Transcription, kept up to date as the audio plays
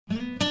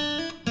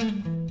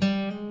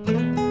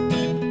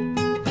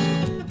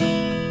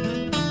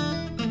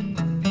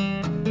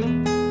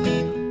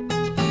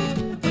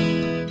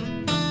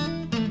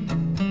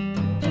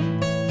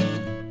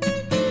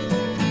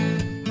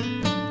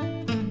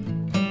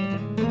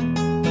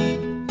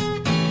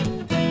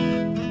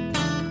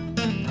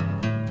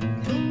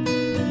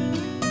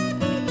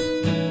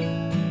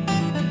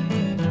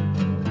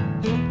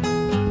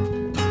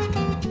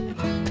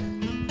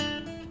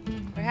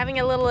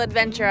a little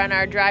adventure on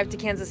our drive to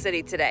Kansas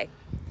City today.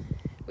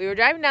 We were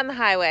driving down the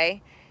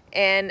highway,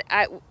 and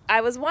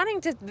I was wanting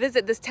to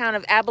visit this town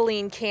of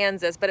Abilene,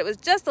 Kansas, but it was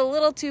just a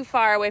little too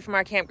far away from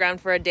our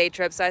campground for a day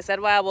trip, so I said,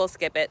 well, we'll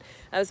skip it.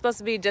 It was supposed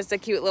to be just a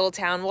cute little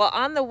town. Well,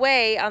 on the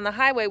way, on the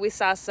highway, we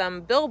saw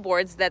some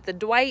billboards that the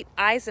Dwight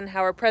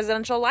Eisenhower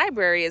Presidential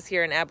Library is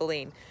here in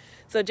Abilene.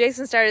 So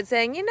Jason started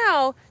saying, you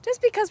know,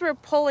 just because we're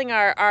pulling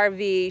our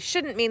RV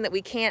shouldn't mean that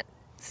we can't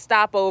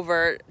stop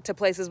over to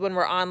places when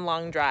we're on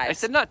long drives. I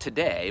said not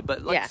today,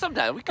 but like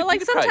sometime we could. But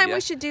like sometime try, we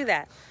should do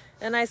that.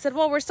 And I said,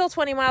 well, we're still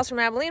 20 miles from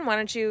Abilene. Why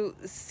don't you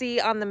see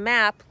on the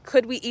map,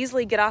 could we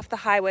easily get off the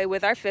highway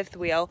with our fifth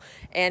wheel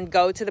and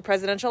go to the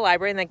Presidential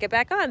Library and then get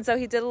back on? So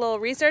he did a little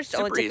research.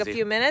 Only took a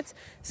few minutes.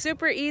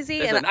 Super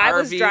easy. I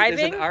was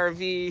driving. There's an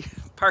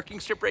RV parking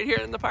strip right here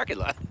in the parking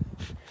lot.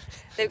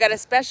 They've got a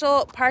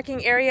special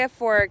parking area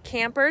for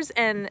campers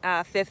and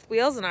fifth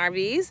wheels and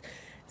RVs.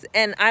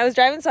 And I was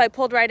driving, so I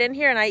pulled right in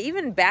here, and I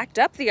even backed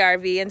up the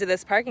RV into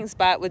this parking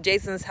spot with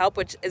Jason's help,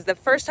 which is the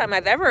first time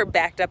I've ever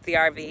backed up the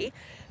RV.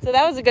 So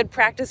that was a good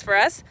practice for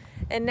us.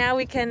 And now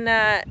we can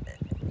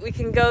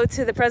go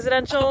to the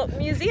Presidential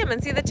Museum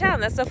and see the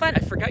town. That's so fun. I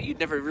forgot you'd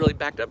never really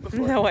backed up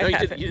before. No, I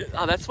haven't.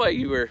 Oh, that's why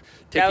you were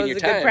taking your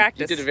time. That was a good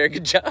practice. You did a very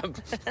good job.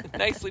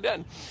 Nicely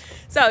done.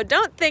 So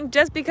don't think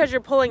just because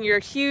you're pulling your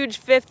huge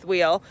fifth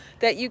wheel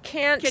that you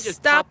can't just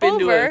stop pop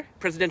into over a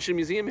presidential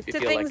museum if you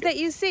feel like it. To things that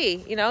you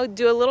see. You know,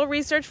 do a little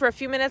research for a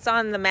few minutes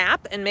on the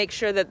map and make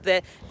sure that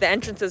the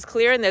entrance is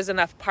clear and there's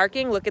enough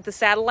parking. Look at the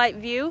satellite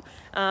view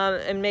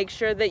and make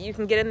sure that you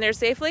can get in there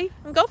safely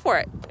and go for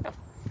it.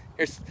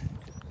 Yeah.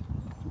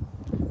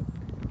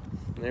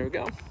 There we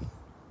go.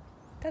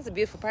 That's a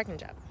beautiful parking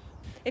job.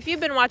 If you've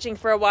been watching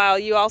for a while,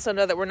 you also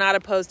know that we're not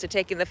opposed to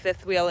taking the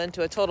fifth wheel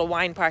into a total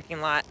wine parking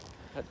lot.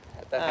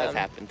 That has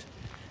happened.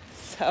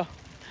 So,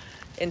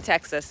 in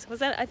Texas. Was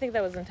that? I think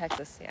that was in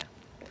Texas, yeah.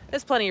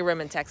 There's plenty of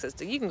room in Texas.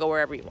 So you can go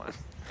wherever you want.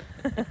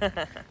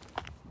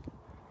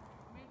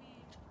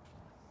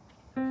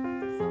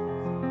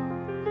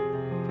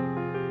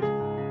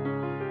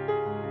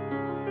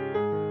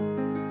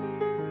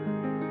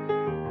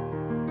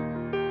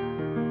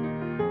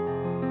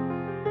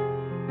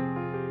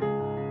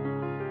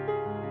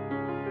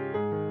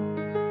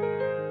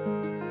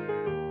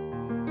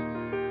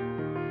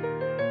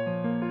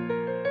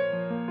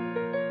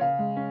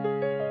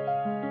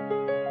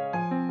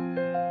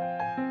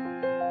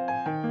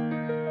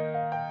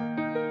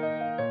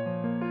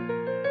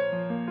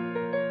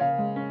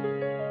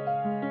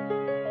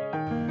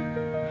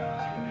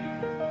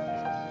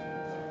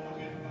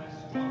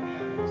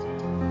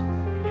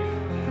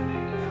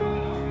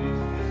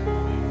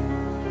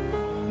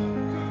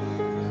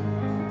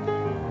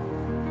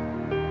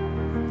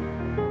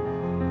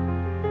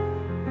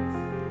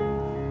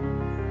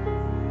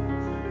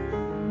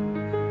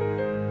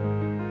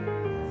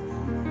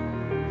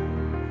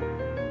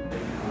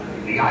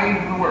 The eyes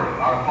of the world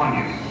are upon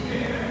you.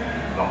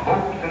 The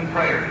hopes and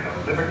prayers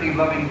of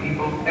liberty-loving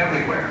people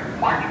everywhere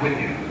march with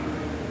you.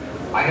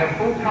 I have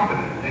full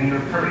confidence in your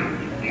courage,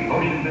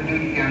 devotion to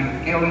duty,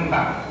 and skill in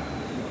battle.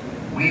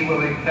 We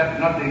will accept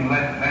nothing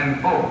less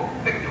than full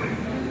victory.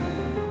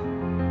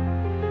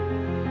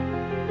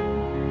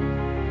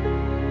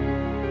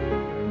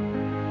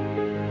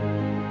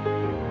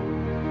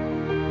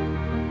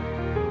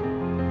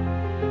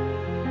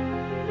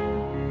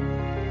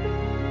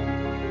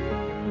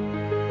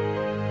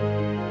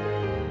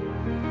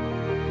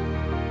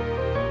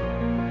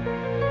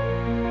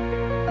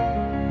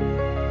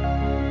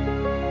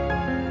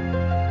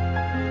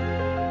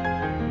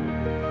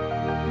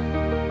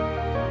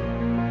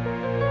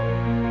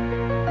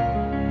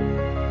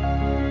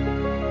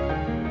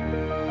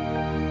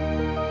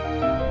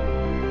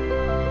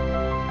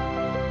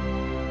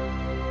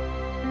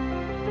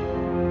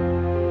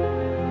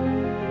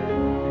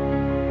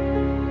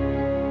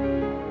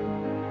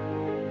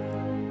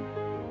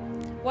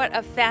 What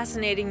a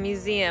fascinating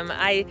museum.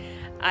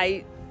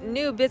 I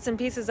knew bits and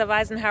pieces of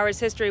Eisenhower's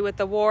history with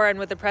the war and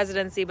with the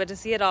presidency, but to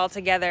see it all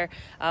together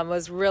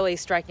was really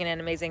striking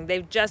and amazing.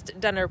 They've just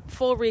done a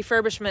full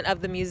refurbishment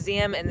of the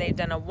museum, and they've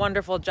done a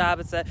wonderful job.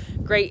 It's a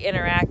great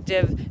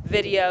interactive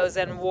videos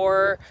and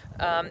war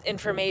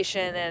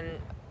information and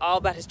all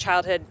about his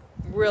childhood.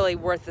 Really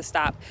worth the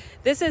stop.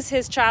 This is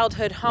his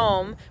childhood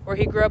home where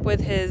he grew up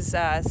with his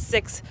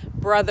 6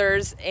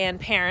 brothers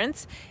and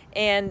parents.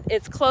 And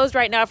it's closed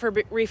right now for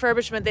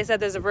refurbishment. They said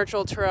there's a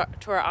virtual tour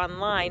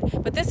online,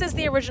 but this is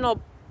the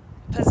original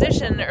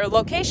position or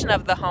location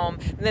of the home,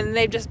 and then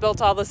they've just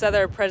built all this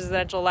other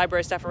presidential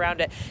library stuff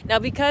around it. Now,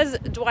 because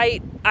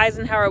Dwight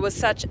Eisenhower was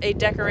such a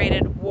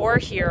decorated war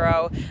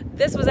hero,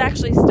 this was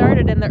actually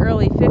started in the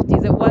early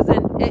 50s. It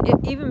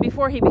wasn't, even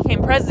before he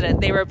became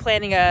president, they were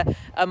planning a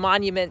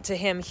monument to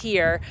him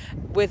here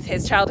with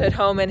his childhood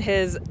home and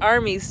his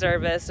army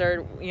service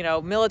or, you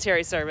know,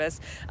 military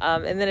service.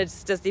 And then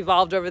it's just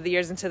evolved over the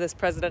years into this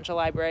presidential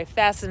library.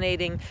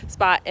 Fascinating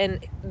spot.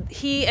 And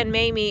he and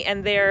Mamie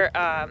and their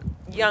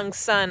young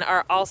son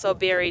are also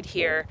buried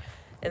here.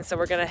 And so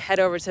we're going to head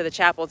over to the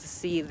chapel to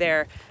see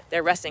their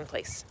resting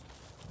place.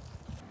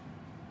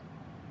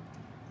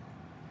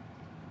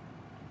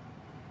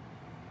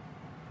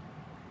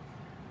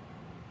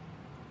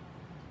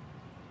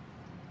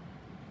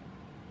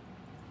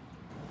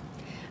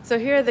 So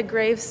here are the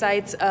grave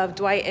sites of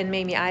Dwight and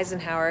Mamie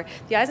Eisenhower.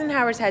 The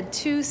Eisenhowers had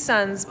 2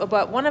 sons,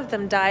 but one of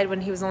them died when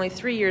he was only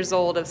 3 years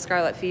old of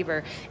scarlet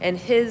fever, and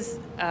his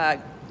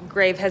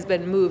grave has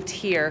been moved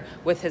here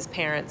with his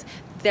parents.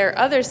 Their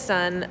other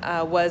son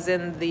was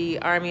in the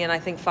Army and I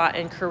think fought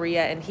in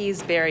Korea, and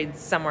he's buried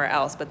somewhere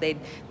else, but they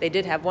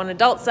did have 1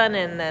 adult son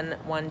and then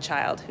 1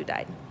 child who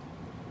died.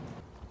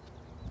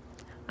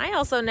 I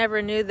also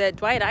never knew that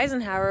Dwight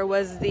Eisenhower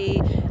was the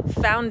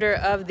founder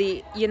of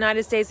the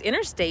United States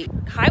interstate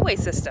highway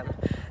system.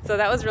 So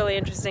that was really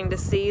interesting to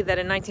see that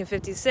in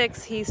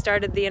 1956 he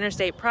started the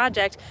interstate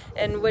project,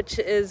 and which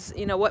is,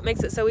 you know, what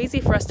makes it so easy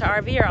for us to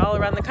RV all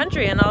around the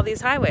country and all these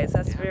highways.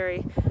 That's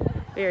very,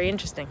 very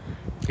interesting.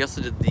 He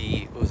also did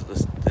the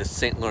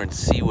St. Lawrence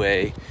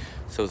Seaway,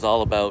 so it was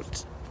all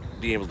about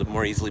being able to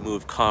more easily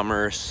move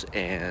commerce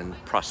and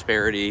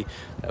prosperity.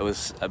 That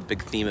was a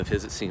big theme of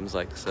his, it seems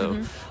like. So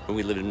when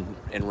we lived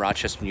in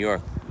Rochester, New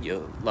York, you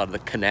know, a lot of the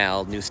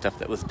canal, new stuff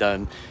that was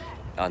done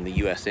on the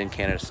US and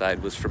Canada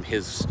side was from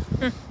his,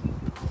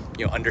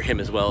 you know, under him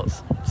as well.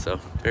 So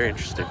very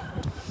interesting.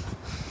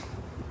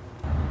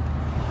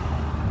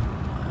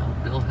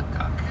 Bill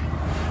Hickok.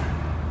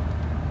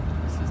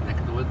 This is neck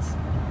of the woods.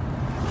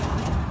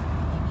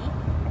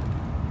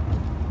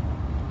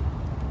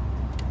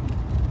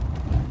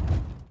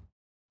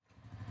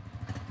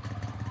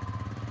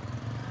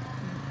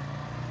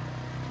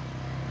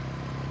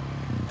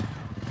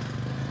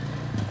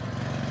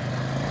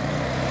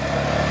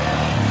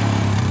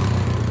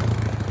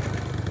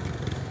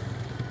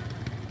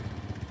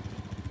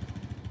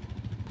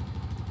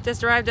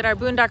 Just arrived at our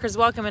Boondockers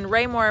Welcome in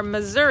Raymond,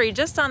 Missouri,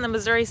 just on the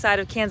Missouri side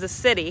of Kansas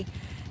City.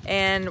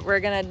 And we're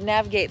gonna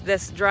navigate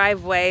this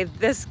driveway.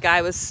 This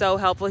guy was so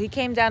helpful. He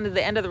came down to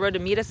the end of the road to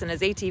meet us in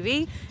his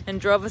ATV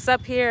and drove us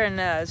up here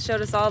and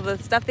showed us all the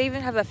stuff. They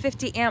even have a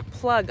 50 amp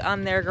plug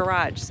on their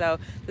garage, so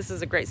this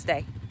is a great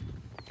stay.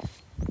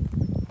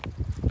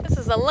 This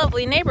is a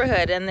lovely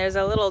neighborhood, and there's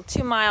a little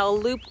 2-mile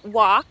loop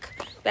walk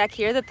back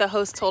here that the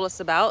host told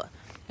us about.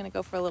 I'm gonna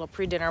go for a little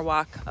pre-dinner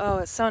walk. Oh,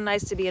 it's so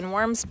nice to be in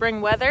warm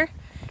spring weather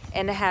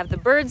and to have the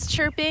birds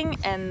chirping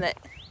and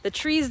the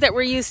trees that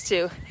we're used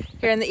to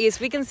here in the east.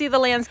 We can see the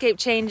landscape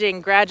changing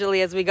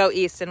gradually as we go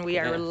east, and we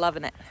are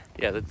loving it.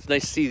 Yeah, it's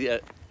nice to see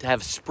to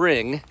have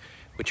spring,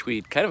 which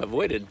we kind of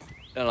avoided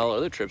on all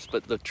other trips,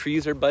 but the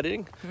trees are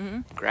budding,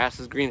 grass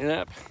is greening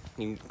up,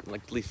 and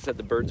like Lisa said,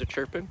 the birds are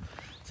chirping.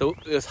 So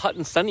it was hot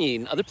and sunny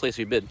in other places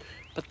we've been,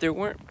 but there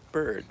weren't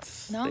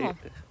birds. No.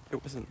 There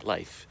wasn't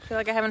life. I feel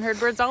like I haven't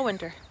heard birds all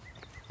winter.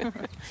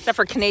 Except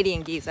for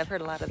Canadian geese. I've heard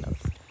a lot of those.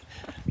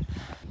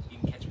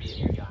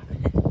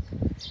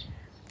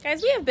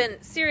 Guys, we have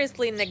been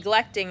seriously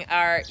neglecting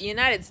our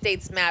United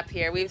States map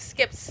here. We've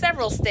skipped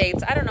several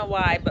states. I don't know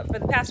why, but for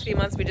the past few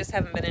months we just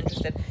haven't been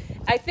interested.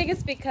 I think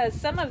it's because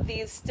some of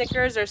these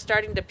stickers are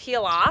starting to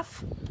peel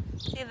off.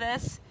 See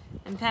this?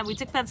 And we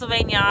took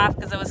Pennsylvania off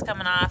because it was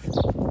coming off.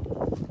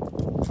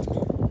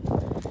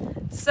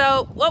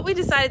 So what we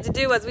decided to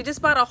do was we just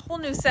bought a whole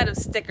new set of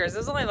stickers. It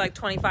was only like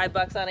 25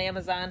 bucks on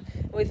Amazon.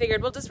 And we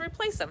figured we'll just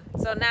replace them.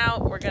 So now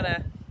we're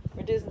gonna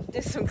do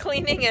some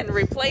cleaning and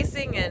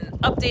replacing and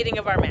updating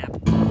of our map.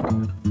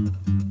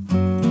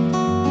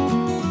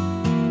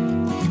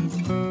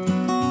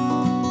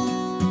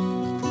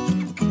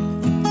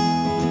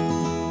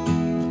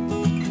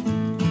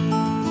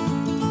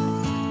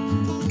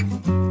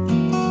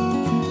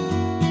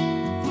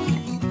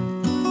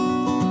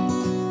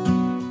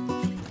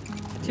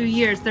 Two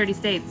years, 30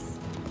 states.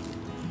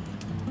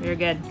 Very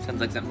good. Sounds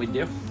like something we'd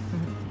do.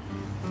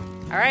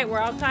 All right, we're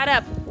all caught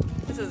up.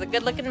 This is a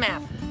good looking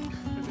map.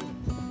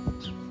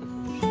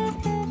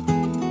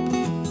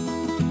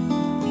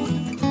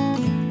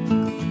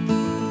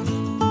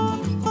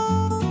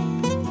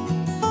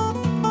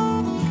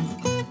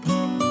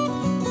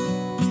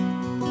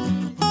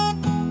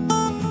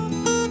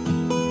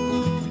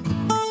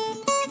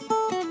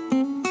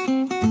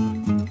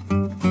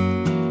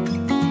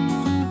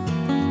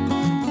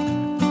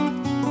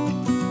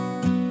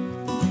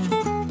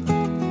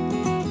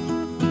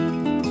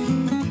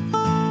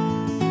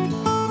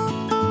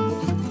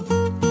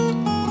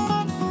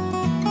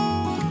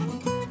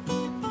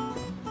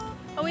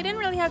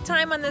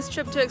 Time on this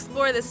trip to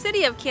explore the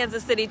city of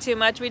Kansas City too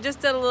much. We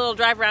just did a little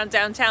drive around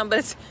downtown, but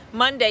it's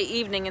Monday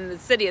evening and the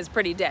city is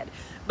pretty dead.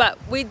 But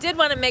we did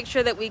want to make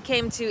sure that we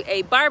came to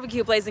a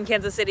barbecue place in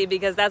Kansas City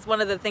because that's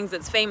one of the things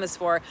it's famous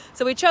for.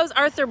 So we chose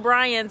Arthur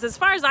Bryant's. As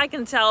far as I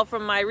can tell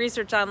from my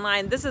research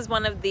online, this is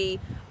one of the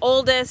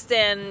oldest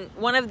and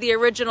one of the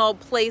original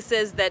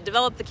places that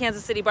developed the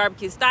Kansas City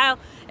barbecue style,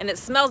 and it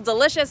smells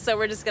delicious, so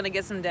we're just gonna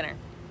get some dinner.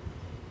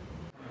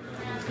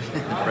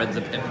 Bread's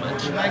a bit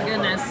much. My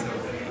goodness.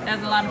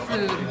 That's a lot of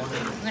food.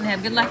 We're gonna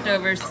have good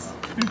leftovers.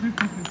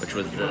 Which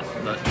was the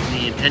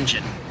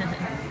intention.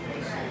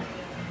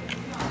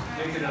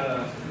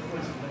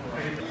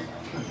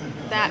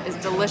 That is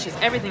delicious.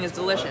 Everything is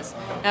delicious.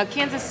 Now,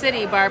 Kansas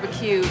City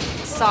barbecue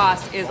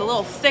sauce is a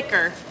little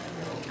thicker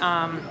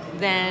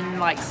than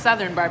like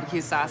Southern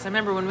barbecue sauce. I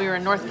remember when we were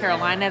in North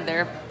Carolina,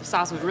 their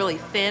sauce was really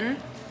thin.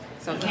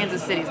 So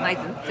Kansas City's nice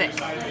and thick.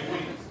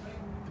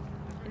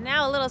 And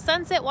now a little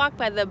sunset walk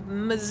by the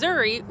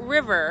Missouri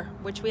River,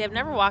 which we have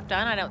never walked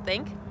on, I don't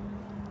think.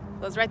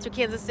 Goes right through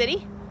Kansas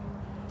City.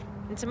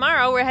 And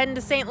tomorrow we're heading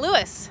to St.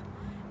 Louis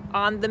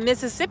on the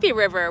Mississippi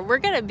River. We're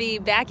gonna be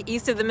back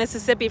east of the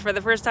Mississippi for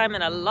the first time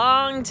in a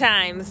long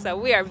time. So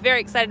we are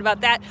very excited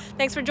about that.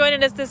 Thanks for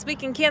joining us this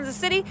week in Kansas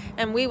City,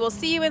 and we will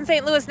see you in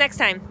St. Louis next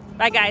time.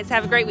 Bye guys,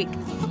 have a great week.